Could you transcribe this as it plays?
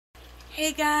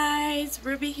Hey guys,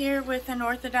 Ruby here with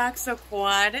Unorthodox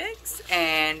Aquatics,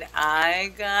 and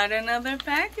I got another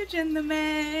package in the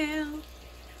mail.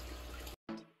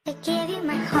 I gave you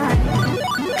my heart.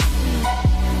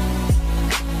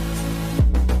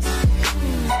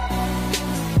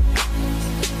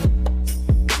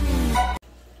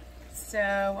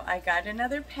 So I got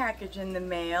another package in the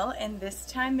mail, and this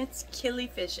time it's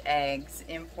killifish eggs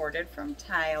imported from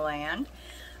Thailand.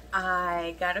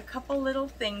 I got a couple little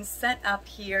things set up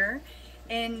here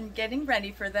and getting ready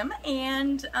for them,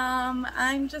 and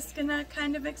I'm just gonna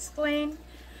kind of explain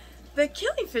the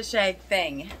killifish egg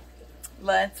thing.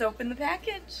 Let's open the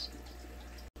package.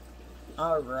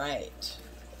 Alright,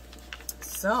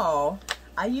 so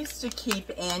I used to keep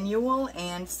annual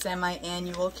and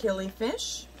semi-annual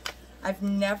killifish. I've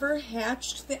never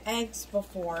hatched the eggs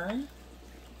before.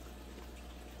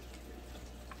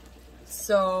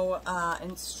 So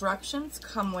instructions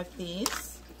come with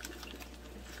these,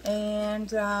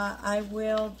 and I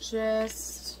will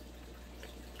just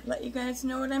let you guys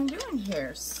know what I'm doing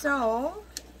here. So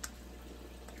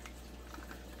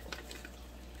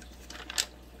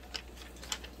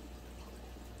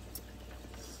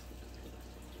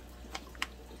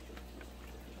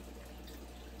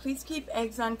please keep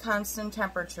eggs on constant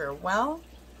temperature. Well,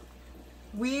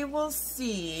 we will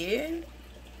see.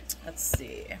 Let's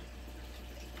see.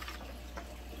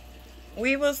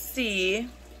 We will see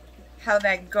how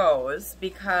that goes,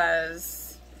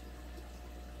 because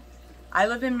I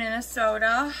live in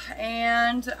Minnesota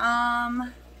and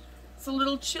it's a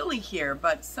little chilly here,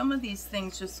 but some of these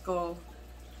things just go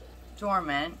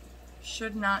dormant.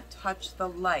 Should not touch the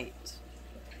light.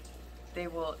 They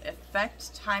will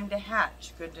affect time to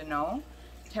hatch. Good to know.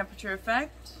 Temperature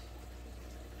effect.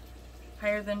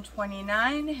 Higher than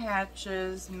 29,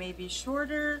 hatches may be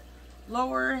shorter.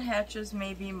 Lower, hatches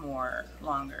may be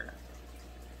longer.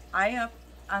 Eye up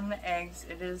on the eggs.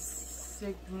 It is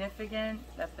significant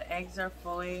that the eggs are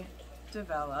fully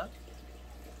developed.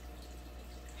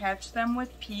 Hatch them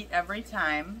with peat every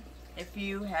time. If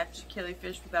you hatch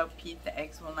killifish without peat, the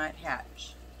eggs will not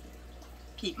hatch.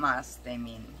 Peat moss, they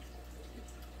mean.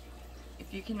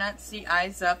 If you cannot see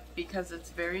eyes up because it's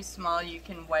very small, you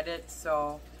can wet it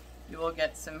so you will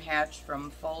get some hatch from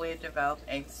fully developed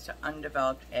eggs to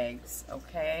undeveloped eggs,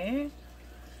 okay?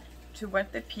 To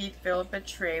wet the peat, fill up a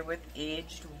tray with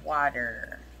aged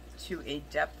water to a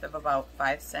depth of about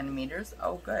 5 centimeters.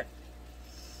 Oh, good.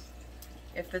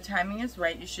 If the timing is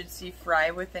right, you should see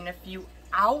fry within a few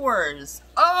hours.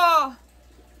 Oh,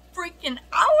 freaking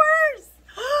hours!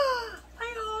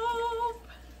 I hope.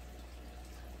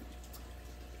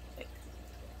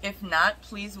 If not,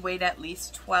 please wait at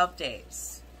least 12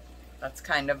 days. That's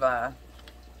kind of a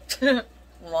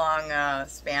long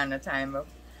span of time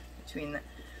between the...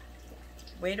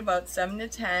 Wait about 7 to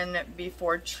 10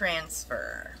 before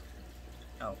transfer.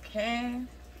 Okay.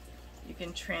 You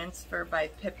can transfer by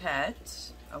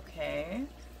pipette. Okay.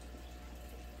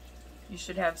 You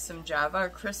should have some Java or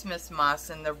Christmas moss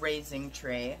in the raising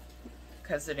tray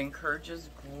because it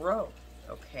encourages growth.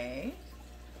 Okay.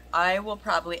 I will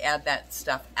probably add that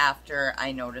stuff after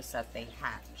I notice that they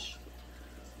hatch.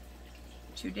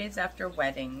 2 days after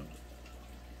wetting,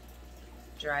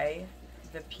 dry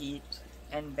the peat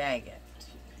and bag it.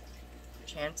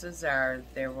 Chances are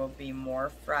there will be more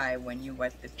fry when you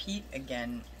wet the peat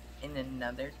again in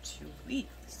another 2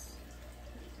 weeks.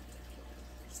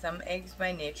 Some eggs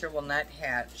by nature will not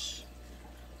hatch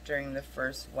during the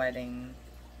first wetting.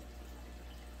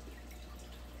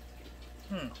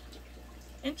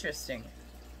 Interesting.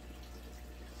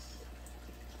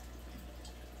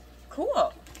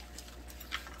 Cool.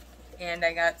 And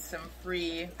I got some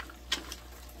free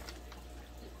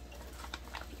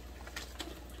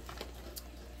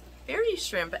berry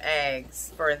shrimp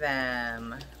eggs for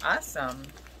them. Awesome.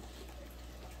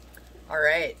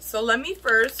 Alright, so let me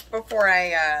first, before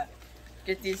I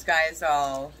get these guys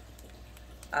all,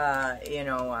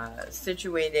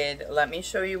 situated, let me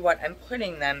show you what I'm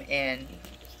putting them in.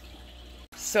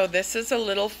 So this is a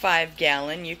little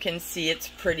 5-gallon. You can see it's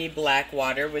pretty black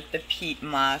water with the peat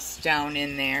moss down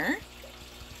in there.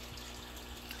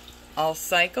 All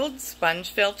cycled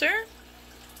sponge filter.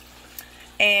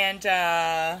 And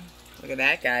look at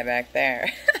that guy back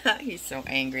there. He's so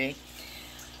angry.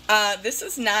 This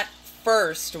is not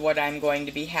first what I'm going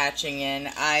to be hatching in.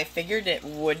 I figured it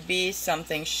would be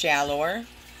something shallower.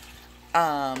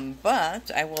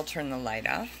 But I will turn the light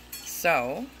off.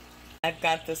 So I've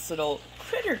got this little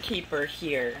critter keeper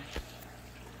here.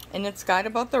 And it's got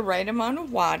about the right amount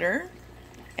of water.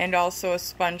 And also a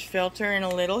sponge filter and a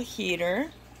little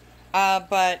heater.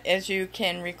 But as you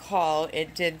can recall,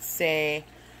 it did say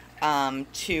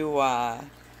to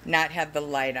not have the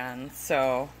light on.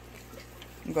 So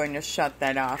I'm going to shut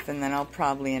that off, and then I'll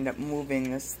probably end up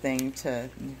moving this thing to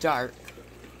dark.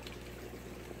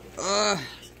 Ugh,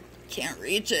 can't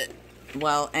reach it.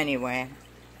 Well, anyway,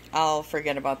 I'll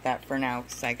forget about that for now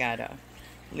because I gotta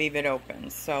leave it open.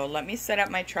 So let me set up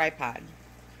my tripod.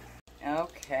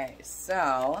 Okay,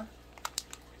 so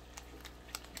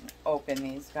open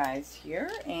these guys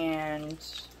here and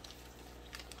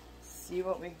see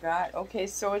what we got. Okay,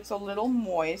 so it's a little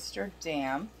moist or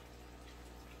damp.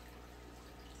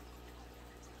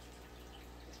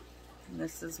 And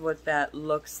this is what that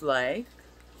looks like.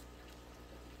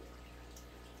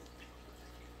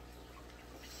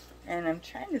 And I'm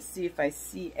trying to see if I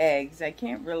see eggs. I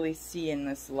can't really see in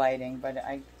this lighting, but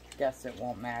I guess it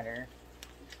won't matter.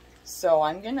 So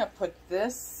I'm going to put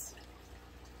this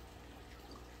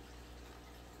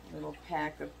little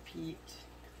pack of peat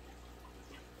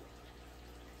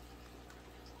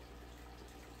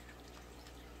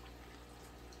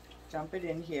dump it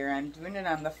in here. I'm doing it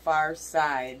on the far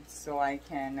side so I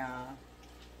can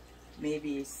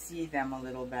maybe see them a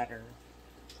little better.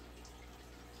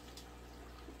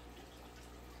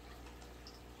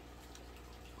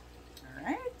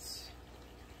 Alright.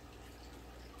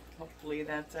 Hopefully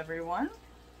that's everyone.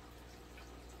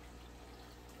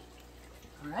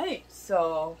 Alright,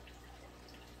 so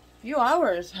a few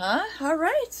hours, huh?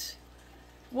 Alright.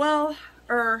 Well,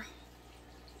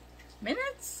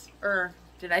 minutes?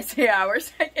 Did I say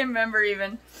hours? I can't remember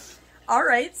even.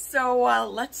 Alright, so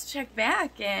let's check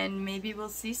back and maybe we'll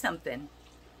see something.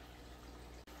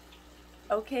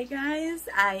 Okay guys,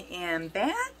 I am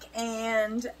back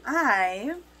and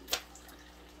I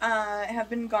have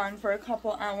been gone for a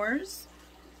couple hours,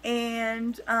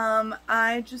 and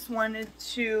I just wanted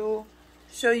to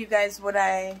show you guys what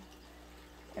I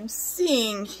am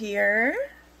seeing here.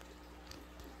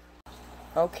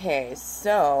 Okay,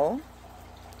 so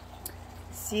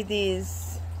see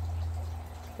these,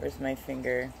 where's my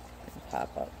finger?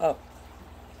 Pop up. Oh,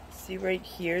 see right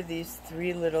here, these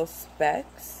three little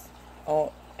specks?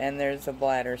 Oh, and there's a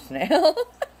bladder snail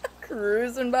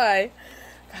cruising by.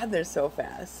 God, they're so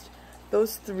fast.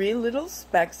 Those three little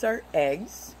specks are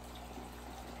eggs.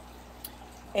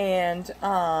 And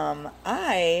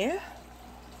I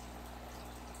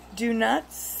do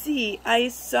not see, I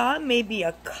saw maybe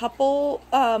a couple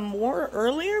more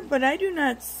earlier, but I do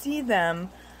not see them.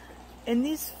 And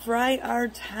these fry are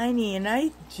tiny, and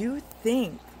I do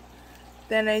think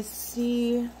that I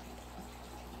see,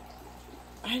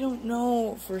 I don't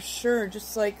know for sure,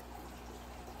 just like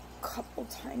couple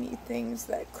tiny things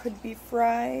that could be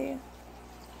fry,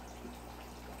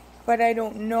 but I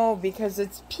don't know because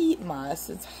it's peat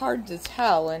moss. It's hard to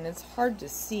tell and it's hard to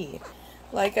see.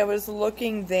 Like I was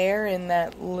looking there in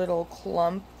that little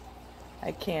clump.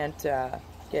 I can't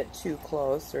get too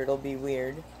close or it'll be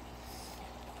weird.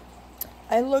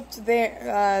 I looked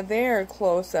there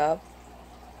close up,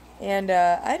 and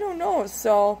I don't know.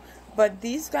 So, but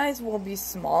these guys will be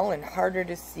small and harder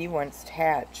to see once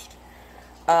hatched.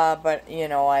 But, you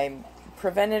know, I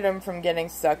prevented them from getting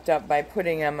sucked up by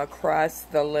putting them across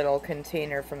the little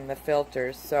container from the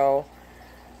filter. So,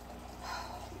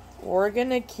 we're going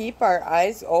to keep our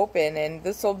eyes open, and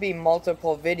this will be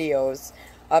multiple videos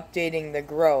updating the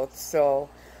growth. So,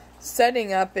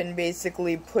 setting up and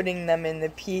basically putting them in the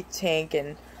peat tank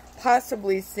and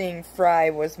possibly seeing fry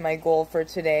was my goal for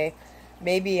today.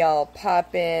 Maybe I'll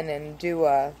pop in and do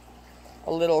a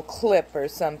little clip or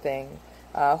something.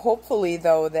 Hopefully,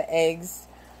 though, the eggs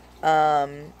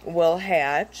will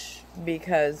hatch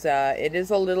because it is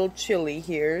a little chilly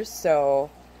here. So,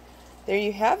 there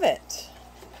you have it.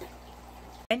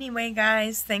 Anyway,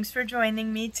 guys, thanks for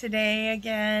joining me today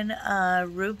again.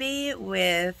 Ruby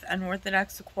with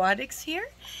Unorthodox Aquatics here.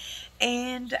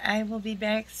 And I will be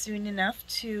back soon enough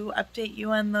to update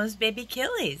you on those baby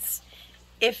killies,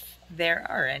 if there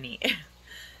are any.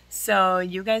 So,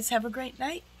 you guys have a great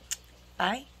night.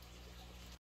 Bye.